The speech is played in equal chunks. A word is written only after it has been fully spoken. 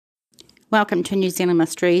Welcome to New Zealand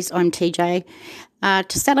Mysteries. I'm TJ.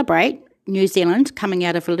 To celebrate New Zealand coming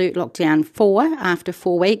out of Alert Lockdown 4 after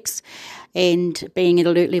 4 weeks and being at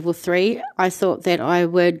Alert Level 3, I thought that I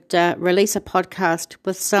would release a podcast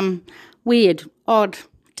with some weird, odd,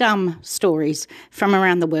 dumb stories from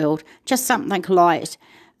around the world. Just something light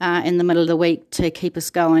in the middle of the week to keep us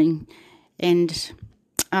going. And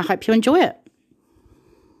I hope you enjoy it.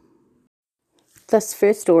 This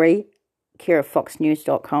first story, care of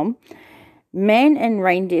foxnews.com. Man in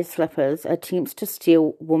reindeer slippers attempts to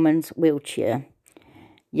steal woman's wheelchair.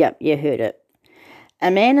 Yep, you heard it.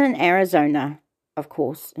 A man in Arizona, of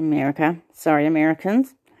course,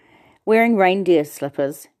 Americans, wearing reindeer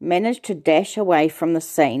slippers, managed to dash away from the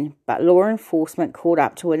scene, but law enforcement caught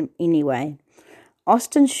up to him anyway.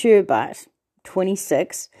 Austin Sherbert,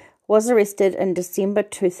 26, was arrested in December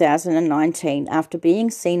 2019 after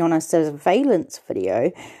being seen on a surveillance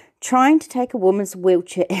video trying to take a woman's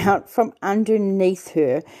wheelchair out from underneath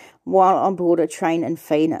her while on board a train in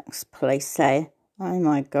Phoenix, police say. Oh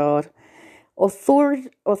my God.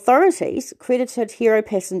 Authorities credited hero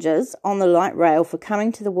passengers on the light rail for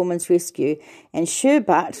coming to the woman's rescue, and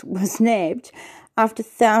Sherbert was nabbed after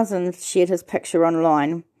thousands shared his picture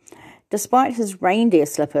online. Despite his reindeer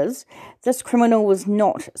slippers, this criminal was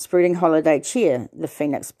not spreading holiday cheer, the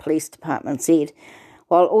Phoenix Police Department said,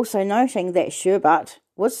 while also noting that Sherbert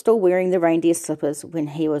was still wearing the reindeer slippers when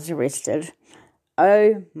he was arrested.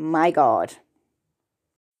 Oh my God.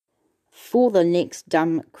 For the next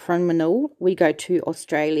dumb criminal, we go to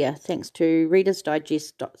Australia, thanks to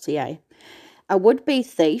readersdigest.ca. A would-be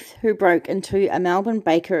thief who broke into a Melbourne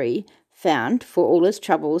bakery found, for all his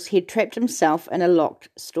troubles, he'd trapped himself in a locked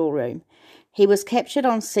storeroom. He was captured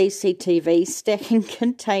on CCTV stacking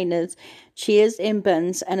containers, chairs and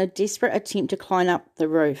bins in a desperate attempt to climb up the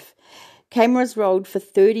roof. Cameras rolled for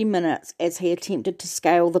 30 minutes as he attempted to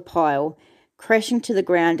scale the pile, crashing to the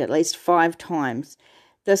ground at least 5 times.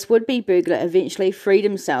 This would-be burglar eventually freed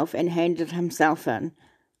himself and handed himself in.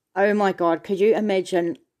 Oh my God, could you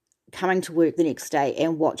imagine coming to work the next day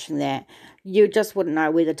and watching that? You just wouldn't know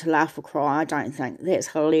whether to laugh or cry, I don't think. That's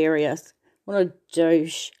hilarious. What a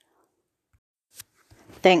douche.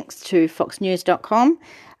 Thanks to foxnews.com.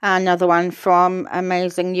 Another one from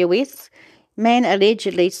Amazing US. Man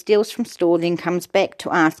allegedly steals from store, then comes back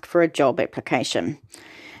to ask for a job application.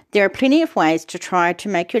 There are plenty of ways to try to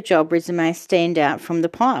make your job resume stand out from the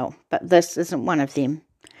pile, but this isn't one of them.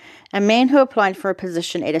 A man who applied for a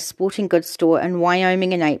position at a sporting goods store in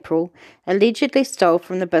Wyoming in April allegedly stole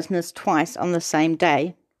from the business twice on the same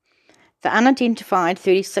day. The unidentified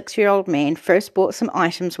 36-year-old man first bought some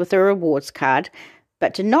items with a rewards card,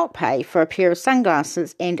 but did not pay for a pair of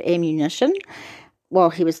sunglasses and ammunition while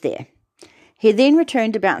he was there. He then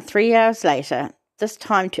returned about 3 hours later, this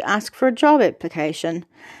time to ask for a job application.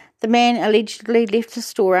 The man allegedly left the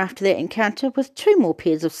store after that encounter with 2 more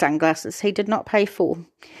pairs of sunglasses he did not pay for.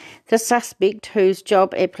 The suspect, whose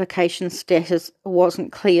job application status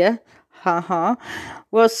wasn't clear,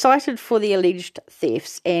 was cited for the alleged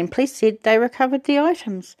thefts, and police said they recovered the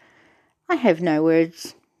items. I have no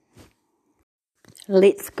words.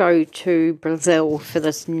 Let's go to Brazil for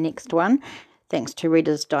this next one, thanks to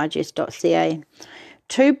readersdigest.ca.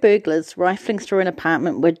 2 burglars rifling through an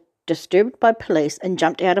apartment were disturbed by police and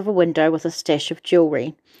jumped out of a window with a stash of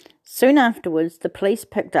jewellery. Soon afterwards, the police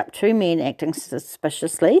picked up 2 men acting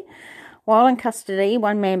suspiciously. While in custody,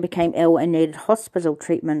 one man became ill and needed hospital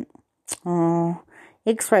treatment.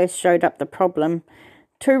 X-rays showed up the problem.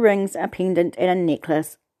 2 rings, a pendant and a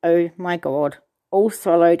necklace. Oh my God. All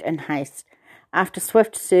swallowed in haste. After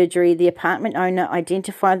swift surgery, the apartment owner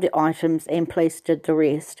identified the items and police did the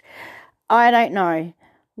rest. I don't know.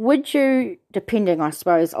 Would you, depending I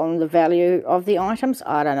suppose on the value of the items,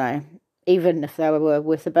 I don't know, even if they were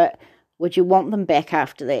worth a bit, would you want them back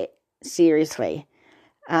after that? Seriously.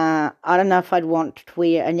 I don't know if I'd want to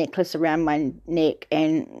wear a necklace around my neck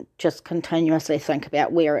and just continuously think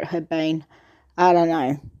about where it had been. I don't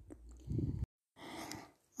know.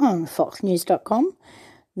 On foxnews.com.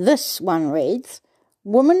 This one reads,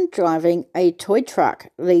 woman driving a toy truck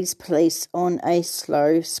leads police on a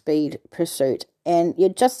slow speed pursuit. And you're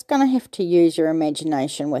just going to have to use your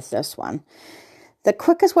imagination with this one. The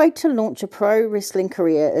quickest way to launch a pro wrestling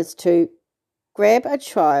career is to grab a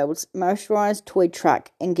child's motorised toy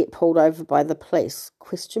truck and get pulled over by the police? ?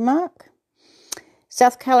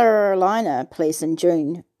 South Carolina police in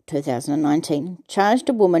June 2019 charged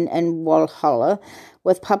a woman in Walhalla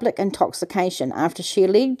with public intoxication after she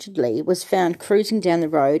allegedly was found cruising down the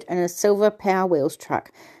road in a silver Power Wheels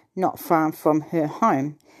truck not far from her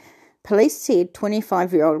home. Police said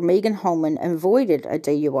 25-year-old Megan Holman avoided a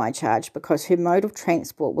DUI charge because her mode of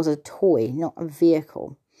transport was a toy, not a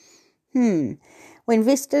vehicle. When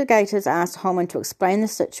investigators asked Holman to explain the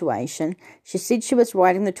situation, she said she was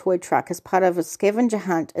riding the toy truck as part of a scavenger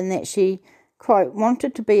hunt and that she, quote,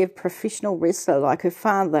 wanted to be a professional wrestler like her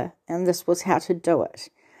father, and this was how to do it.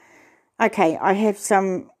 Okay, I have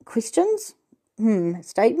some questions,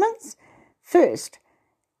 statements. First,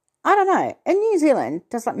 I don't know, in New Zealand,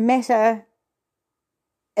 does it matter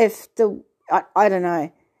if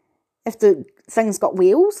if the thing's got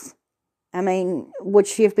wheels? I mean, would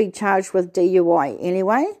she have been charged with DUI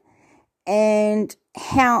anyway? And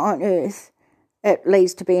how on earth it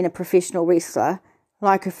leads to being a professional wrestler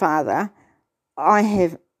like her father, I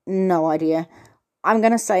have no idea. I'm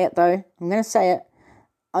going to say it though. I'm going to say it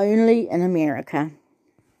only in America.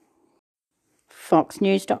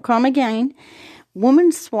 Foxnews.com again.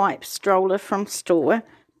 Woman swipes stroller from store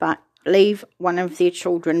but leave one of their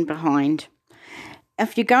children behind.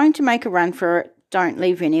 If you're going to make a run for it, don't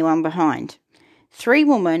leave anyone behind. 3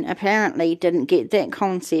 women apparently didn't get that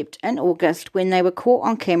concept in August when they were caught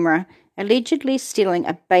on camera allegedly stealing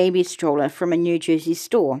a baby stroller from a New Jersey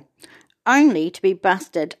store, only to be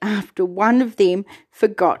busted after one of them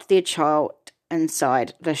forgot their child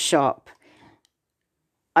inside the shop.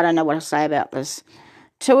 I don't know what to say about this.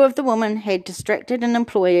 2 of the women had distracted an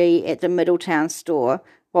employee at the Middletown store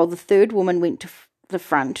while the 3rd woman went to the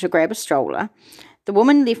front to grab a stroller. The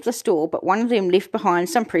woman left the store, but one of them left behind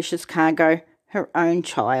some precious cargo, her own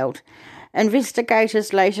child.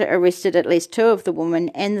 Investigators later arrested at least 2 of the women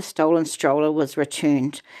and the stolen stroller was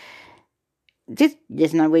returned.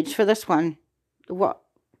 There's no words for this one. What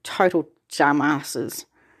total dumbasses.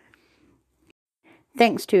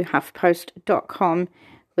 Thanks to HuffPost.com,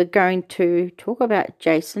 we're going to talk about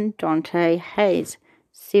Jason Dante Hayes,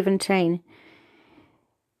 17.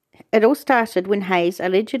 It all started when Hayes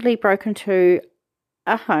allegedly broke into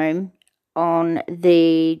a home on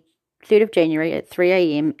the 3rd of January at 3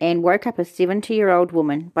 a.m. and woke up a 70-year-old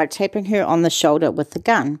woman by tapping her on the shoulder with a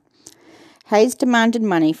gun. Hayes demanded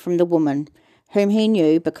money from the woman, whom he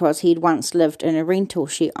knew because he'd once lived in a rental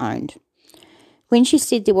she owned. When she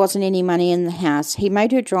said there wasn't any money in the house, he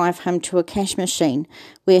made her drive him to a cash machine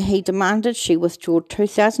where he demanded she withdraw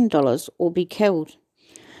 $2,000 or be killed.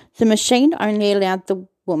 The machine only allowed the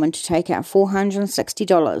woman to take out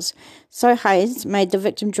 $460, so Hayes made the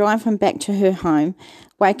victim drive him back to her home,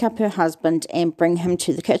 wake up her husband and bring him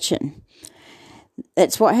to the kitchen.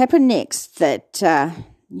 That's what happened next that, got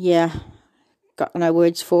no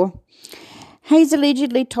words for. Hayes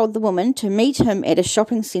allegedly told the woman to meet him at a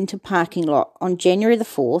shopping centre parking lot on January the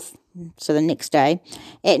 4th, so the next day,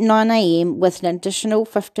 at 9 a.m. with an additional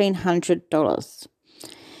 $1,500.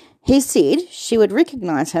 He said she would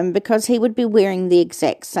recognise him because he would be wearing the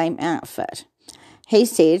exact same outfit. He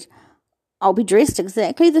said, "I'll be dressed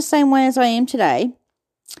exactly the same way as I am today."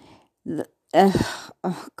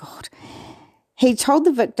 He told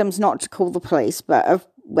the victims not to call the police, but of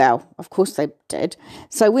course they did.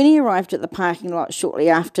 So when he arrived at the parking lot shortly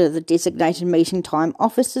after the designated meeting time,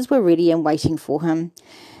 officers were ready and waiting for him.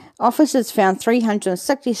 Officers found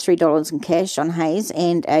 $363 in cash on Hayes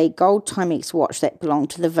and a gold Timex watch that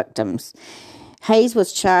belonged to the victims. Hayes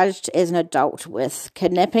was charged as an adult with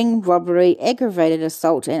kidnapping, robbery, aggravated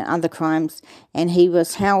assault and other crimes, and he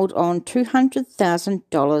was held on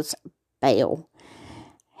 $200,000 bail.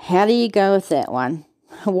 How do you go with that one?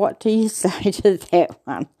 What do you say to that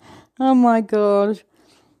one? Oh my God.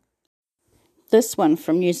 This one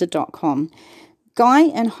from user.com. Guy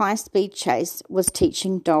in high-speed chase was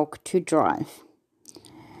teaching dog to drive.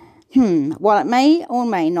 While it may or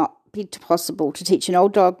may not be possible to teach an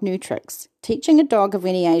old dog new tricks, teaching a dog of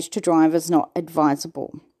any age to drive is not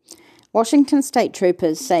advisable. Washington state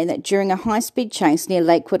troopers say that during a high-speed chase near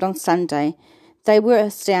Lakewood on Sunday, they were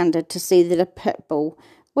astounded to see that a pit bull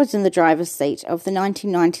was in the driver's seat of the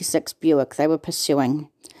 1996 Buick they were pursuing.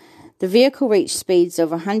 The vehicle reached speeds of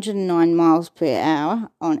 109 miles per hour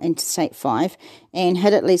on Interstate 5 and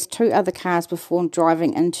hit at least 2 other cars before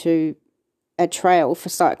driving into a trail for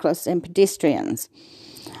cyclists and pedestrians.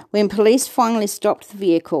 When police finally stopped the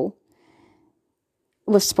vehicle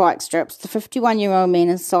with spike strips, the 51-year-old man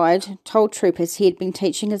inside told troopers he had been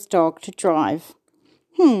teaching his dog to drive.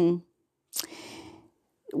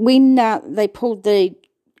 When they pulled the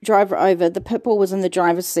driver over, the pit bull was in the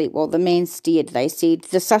driver's seat while the man steered, they said.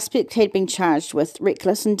 The suspect had been charged with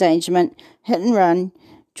reckless endangerment, hit and run,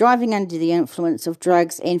 driving under the influence of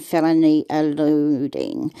drugs and felony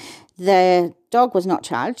eluding. The dog was not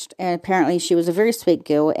charged, and apparently she was a very sweet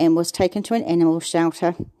girl and was taken to an animal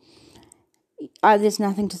shelter. There's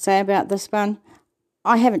nothing to say about this one.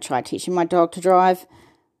 I haven't tried teaching my dog to drive.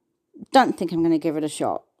 Don't think I'm going to give it a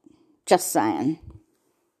shot. Just saying.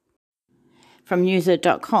 From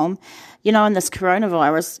user.com, in this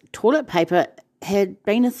coronavirus, toilet paper had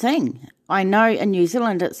been a thing. I know in New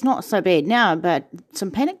Zealand it's not so bad now, but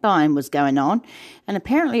some panic buying was going on, and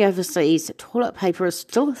apparently overseas, toilet paper is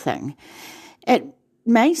still a thing. It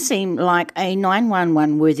may seem like a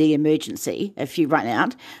 911-worthy emergency if you run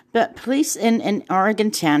out, but police in an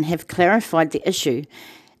Oregon town have clarified the issue.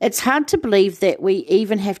 It's hard to believe that we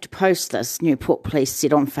even have to post this, Newport Police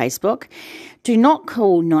said on Facebook. Do not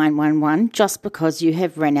call 911 just because you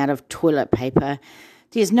have run out of toilet paper.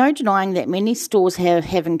 There's no denying that many stores are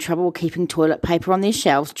having trouble keeping toilet paper on their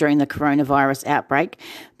shelves during the coronavirus outbreak,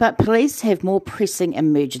 but police have more pressing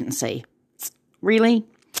emergency. Really?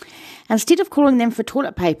 Instead of calling them for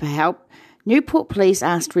toilet paper help, Newport Police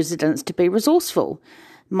asked residents to be resourceful.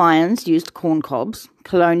 Mayans used corn cobs.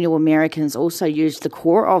 Colonial Americans also used the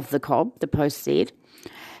core of the cob, the post said.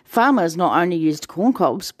 Farmers not only used corn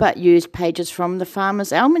cobs, but used pages from the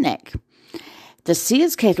Farmer's Almanac. The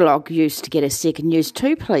Sears catalogue used to get a second use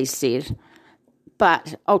too, police said.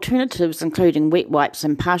 But alternatives, including wet wipes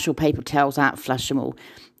and partial paper towels, aren't flushable.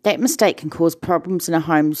 That mistake can cause problems in a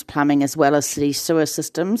home's plumbing as well as city sewer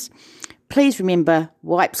systems. Please remember,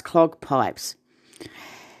 wipes clog pipes.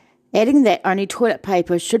 Adding that only toilet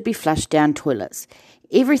paper should be flushed down toilets.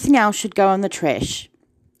 Everything else should go in the trash.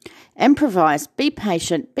 Improvise, be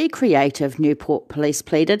patient, be creative, Newport Police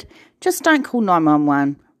pleaded. Just don't call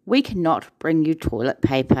 911. We cannot bring you toilet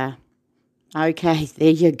paper. Okay, there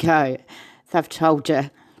you go. They've told you.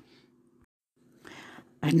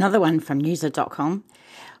 Another one from user.com.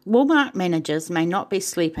 Walmart managers may not be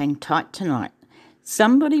sleeping tight tonight.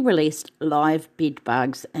 Somebody released live bed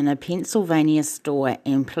bugs in a Pennsylvania store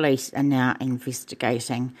and police are now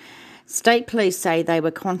investigating. State police say they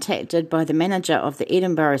were contacted by the manager of the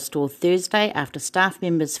Edinburgh store Thursday after staff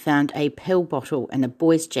members found a pill bottle in a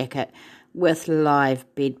boy's jacket with live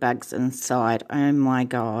bed bugs inside. Oh my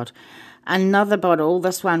God. Another bottle,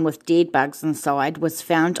 this one with dead bugs inside, was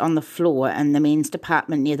found on the floor in the men's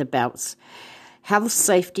department near the belts. Health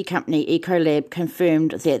safety company Ecolab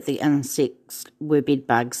confirmed that the insects were bed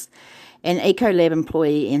bugs. An Ecolab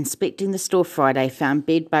employee inspecting the store Friday found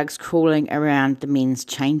bed bugs crawling around the men's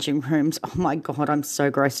changing rooms. Oh my God, I'm so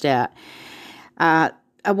grossed out. A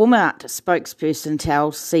Walmart spokesperson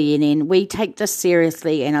tells CNN, "We take this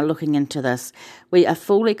seriously and are looking into this. We are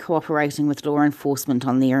fully cooperating with law enforcement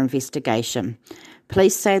on their investigation."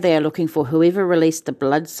 Police say they are looking for whoever released the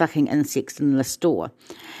blood-sucking insects in the store.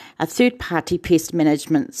 A third-party pest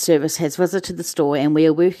management service has visited the store and we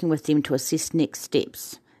are working with them to assess next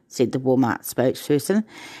steps, said the Walmart spokesperson.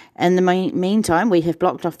 In the meantime, we have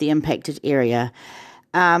blocked off the impacted area.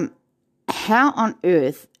 How on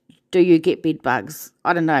earth do you get bed bugs?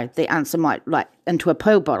 I don't know. The answer might, into a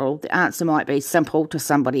pill bottle, the answer might be simple to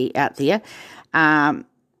somebody out there.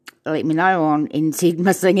 Let me know on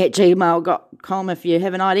nzmissing@gmail.com if you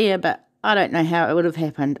have an idea, but I don't know how it would have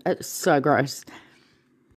happened. It's so gross.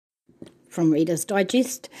 From Reader's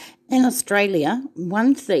Digest, in Australia,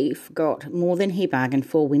 one thief got more than he bargained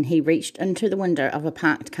for when he reached into the window of a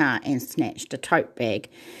parked car and snatched a tote bag.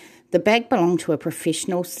 The bag belonged to a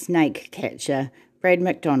professional snake catcher, Brad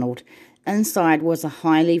McDonald. Inside was a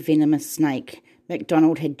highly venomous snake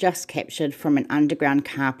McDonald had just captured from an underground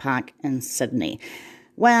car park in Sydney.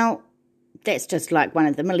 Well, that's just like one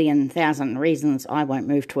of the 1,000,000 reasons I won't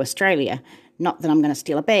move to Australia. Not that I'm going to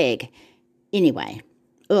steal a bag. Anyway,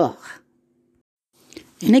 ugh.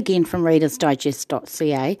 And again from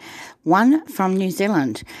readersdigest.ca, one from New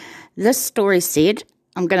Zealand. This story said,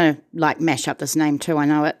 I'm going to mash up this name too, I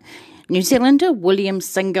know it. New Zealander William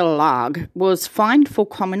Singalarg was fined for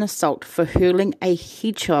common assault for hurling a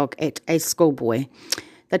hedgehog at a schoolboy.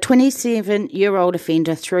 The 27-year-old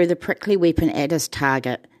offender threw the prickly weapon at his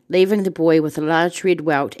target, leaving the boy with a large red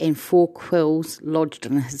welt and 4 quills lodged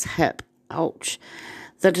in his hip. Ouch.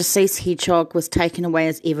 The deceased hedgehog was taken away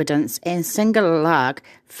as evidence, and Singalarg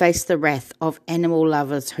faced the wrath of animal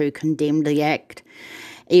lovers who condemned the act.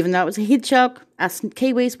 Even though it was a hedgehog, us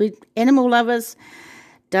Kiwis, we're animal lovers.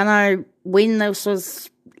 Don't know when this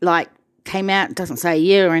was, came out. It doesn't say a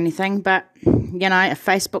year or anything, but, if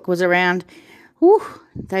Facebook was around,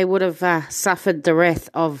 they would have suffered the wrath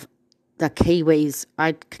of the Kiwis.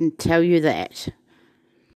 I can tell you that.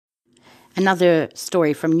 Another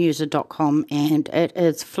story from user.com, and it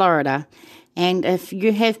is Florida. And if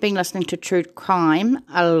you have been listening to True Crime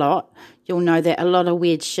a lot, you'll know that a lot of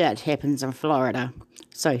weird shit happens in Florida.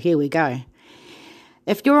 So here we go.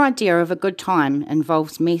 If your idea of a good time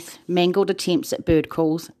involves meth, mangled attempts at bird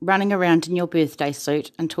calls, running around in your birthday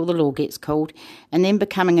suit until the law gets called, and then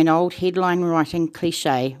becoming an old headline-writing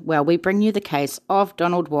cliche, well, we bring you the case of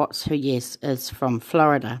Donald Watts, who, yes, is from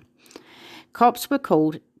Florida. Cops were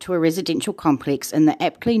called to a residential complex in the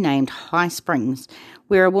aptly named High Springs,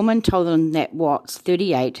 where a woman told them that Watts,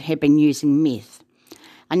 38, had been using meth.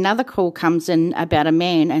 Another call comes in about a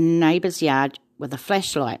man in a neighbour's yard with a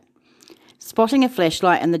flashlight. Spotting a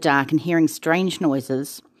flashlight in the dark and hearing strange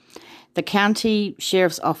noises, the county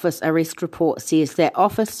sheriff's office arrest report says that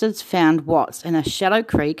officers found Watts in a shallow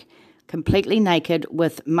creek, completely naked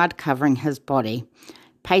with mud covering his body,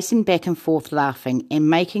 pacing back and forth laughing and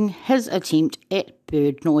making his attempt at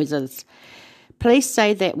bird noises. Police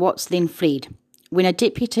say that Watts then fled. When a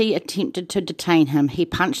deputy attempted to detain him, he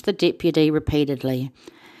punched the deputy repeatedly.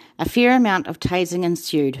 A fair amount of tasing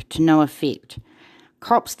ensued, to no effect.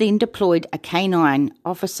 Cops then deployed a canine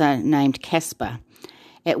officer named Casper,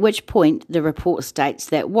 at which point the report states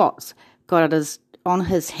that Watts got on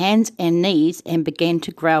his hands and knees and began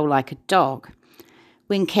to growl like a dog.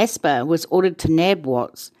 When Casper was ordered to nab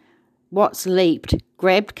Watts, Watts leaped,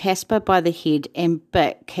 grabbed Casper by the head and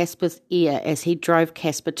bit Casper's ear as he drove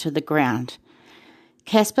Casper to the ground.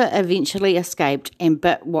 Casper eventually escaped and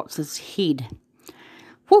bit Watts's head.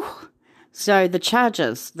 Whew! So the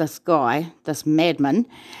charges this madman,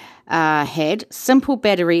 had simple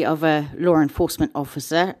battery of a law enforcement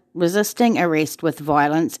officer, resisting arrest with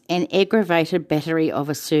violence, and aggravated battery of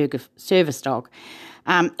a service dog.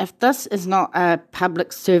 If this is not a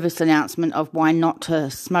public service announcement of why not to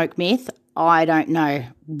smoke meth, I don't know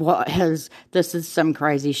what is. This is some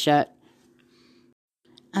crazy shit.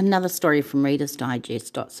 Another story from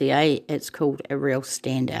readersdigest.ca. It's called A Real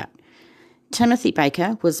Standout. Timothy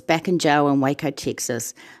Baker was back in jail in Waco,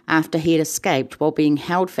 Texas, after he had escaped while being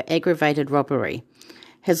held for aggravated robbery.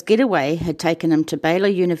 His getaway had taken him to Baylor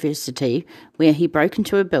University, where he broke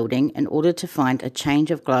into a building in order to find a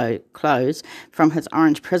change of clothes from his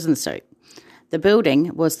orange prison suit. The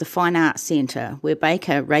building was the Fine Arts Centre, where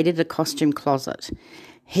Baker raided a costume closet.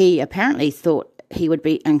 He apparently thought he would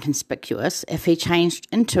be inconspicuous if he changed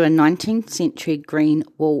into a 19th century green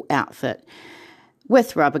wool outfit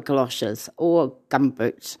with rubber galoshes or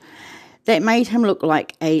gumboots that made him look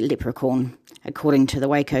like a leprechaun. According to the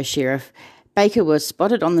Waco sheriff, Baker was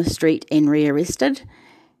spotted on the street and rearrested,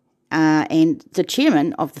 and the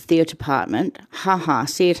chairman of the theatre department,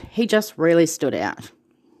 said he just really stood out.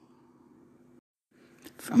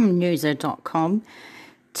 From newser.com,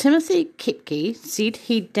 Timothy Kepke said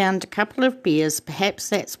he'd downed a couple of beers. Perhaps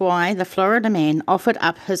that's why the Florida man offered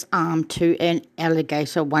up his arm to an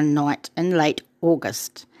alligator one night in late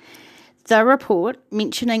August. The report,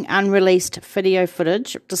 mentioning unreleased video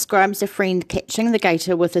footage, describes a friend catching the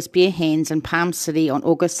gator with his bare hands in Palm City on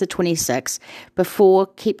August the 26th before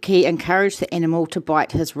Kepke encouraged the animal to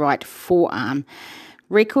bite his right forearm.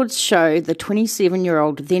 Records show the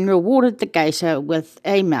 27-year-old then rewarded the gator with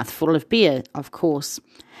a mouthful of beer, of course.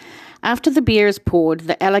 After the beer is poured,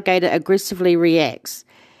 the alligator aggressively reacts.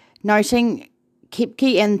 Noting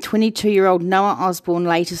Kepke and 22-year-old Noah Osborne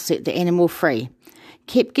later set the animal free.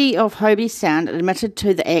 Kepke of Hobie Sound admitted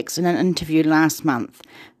to the acts in an interview last month.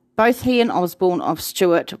 Both he and Osborne of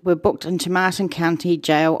Stewart were booked into Martin County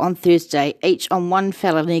Jail on Thursday, each on one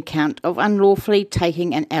felony count of unlawfully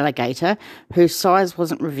taking an alligator, whose size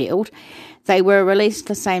wasn't revealed. They were released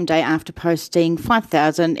the same day after posting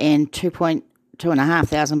 $5,000 and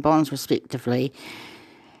 $2,500 bonds, respectively.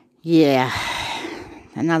 Yeah,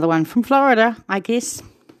 another one from Florida, I guess.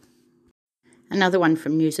 Another one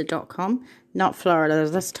from newser.com, not Florida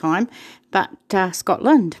this time, but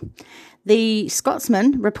Scotland. The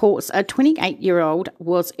Scotsman reports a 28-year-old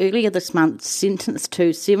was earlier this month sentenced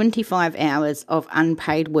to 75 hours of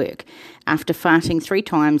unpaid work after farting 3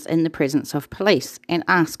 times in the presence of police and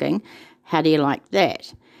asking, "How do you like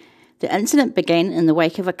that?" The incident began in the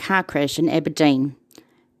wake of a car crash in Aberdeen.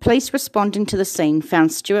 Police responding to the scene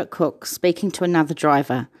found Stuart Cook speaking to another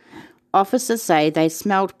driver. Officers say they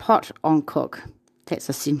smelled pot on Cook. That's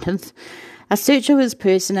a sentence. A search of his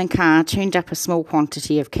person and car turned up a small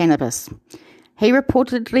quantity of cannabis. He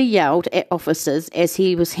reportedly yelled at officers as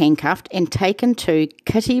he was handcuffed and taken to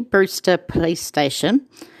Kitty Brewster Police Station,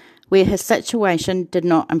 where his situation did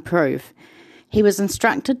not improve. He was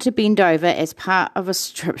instructed to bend over as part of a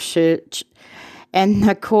strip search, and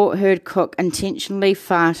the court heard Cook intentionally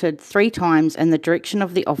farted 3 times in the direction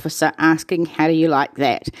of the officer, asking, "How do you like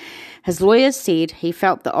that?" His lawyers said he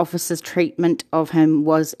felt the officer's treatment of him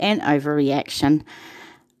was an overreaction.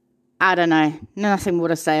 I don't know. Nothing more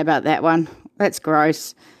to say about that one. That's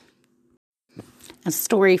gross. A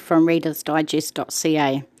story from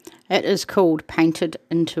readersdigest.ca. It is called Painted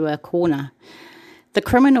into a Corner. The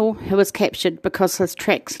criminal who was captured because his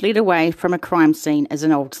tracks led away from a crime scene is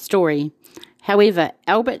an old story. However,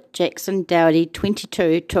 Albert Jackson Dowdy,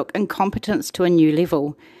 22, took incompetence to a new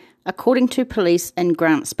level. According to police in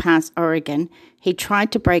Grants Pass, Oregon, he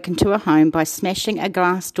tried to break into a home by smashing a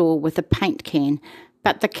glass door with a paint can,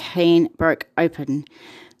 but the can broke open.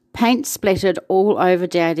 Paint splattered all over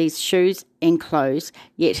Dowdy's shoes and clothes,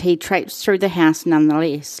 yet he traipsed through the house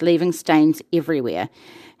nonetheless, leaving stains everywhere.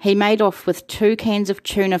 He made off with 2 cans of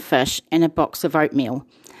tuna fish and a box of oatmeal.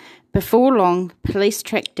 Before long, police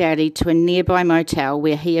tracked Dowdy to a nearby motel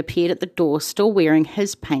where he appeared at the door still wearing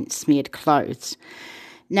his paint-smeared clothes.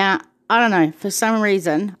 Now, I don't know, for some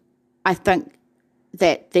reason, I think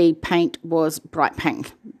that the paint was bright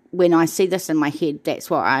pink. When I see this in my head, that's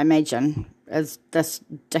what I imagine, is this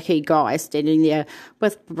dicky guy standing there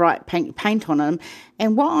with bright pink paint on him.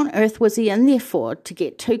 And what on earth was he in there for, to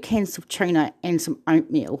get 2 cans of tuna and some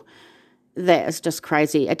oatmeal? That is just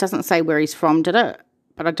crazy. It doesn't say where he's from, did it?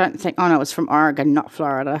 But I don't think, no, it's from Oregon, not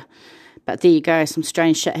Florida. But there you go, some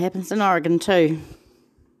strange shit happens in Oregon too.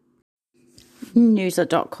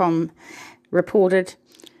 Newser.com reported,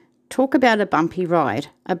 talk about a bumpy ride.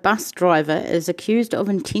 A bus driver is accused of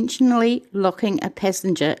intentionally locking a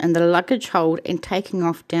passenger in the luggage hold and taking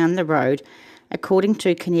off down the road, according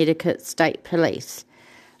to Connecticut State Police.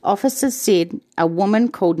 Officers said a woman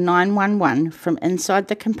called 911 from inside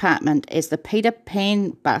the compartment as the Peter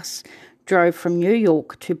Pan bus drove from New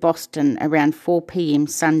York to Boston around 4 p.m.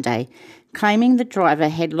 Sunday, claiming the driver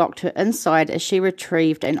had locked her inside as she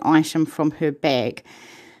retrieved an item from her bag.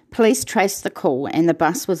 Police traced the call and the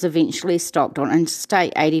bus was eventually stopped on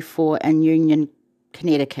Interstate 84 in Union,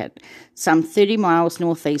 Connecticut, some 30 miles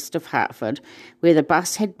northeast of Hartford, where the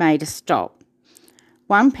bus had made a stop.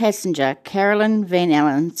 One passenger, Carolyn Van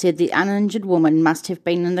Allen, said the uninjured woman must have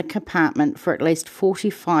been in the compartment for at least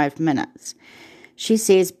 45 minutes. She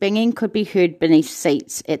says banging could be heard beneath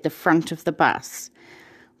seats at the front of the bus.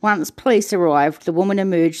 Once police arrived, the woman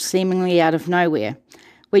emerged seemingly out of nowhere.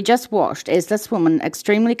 We just watched as this woman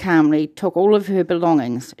extremely calmly took all of her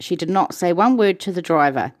belongings. She did not say one word to the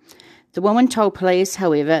driver. The woman told police,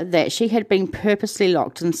 however, that she had been purposely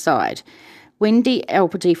locked inside. Wendy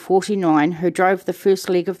Alberty, 49, who drove the first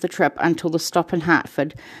leg of the trip until the stop in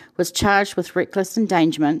Hartford, was charged with reckless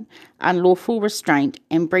endangerment, unlawful restraint,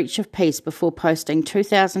 and breach of peace before posting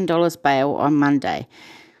 $2,000 bail on Monday.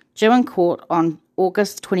 Due in court on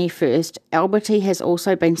August 21st, Alberty has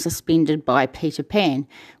also been suspended by Peter Pan,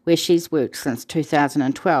 where she's worked since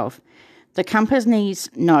 2012. The company's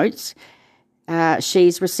notes,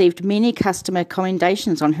 she's received many customer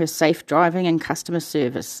commendations on her safe driving and customer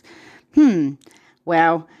service.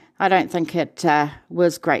 Well, I don't think it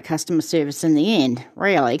was great customer service in the end,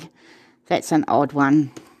 really. That's an odd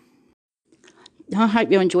one. I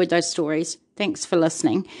hope you enjoyed those stories. Thanks for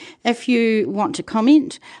listening. If you want to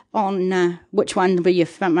comment on which one were your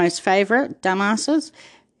most favourite dumbasses,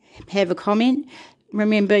 have a comment.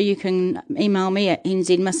 Remember, you can email me at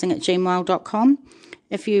nzmissing@gmail.com.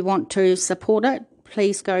 If you want to support it,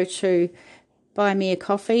 please go to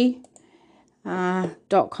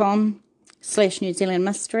buymeacoffee.com/New Zealand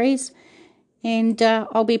Mysteries, and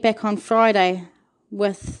I'll be back on Friday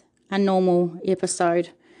with a normal episode.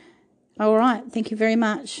 All right, thank you very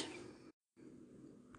much.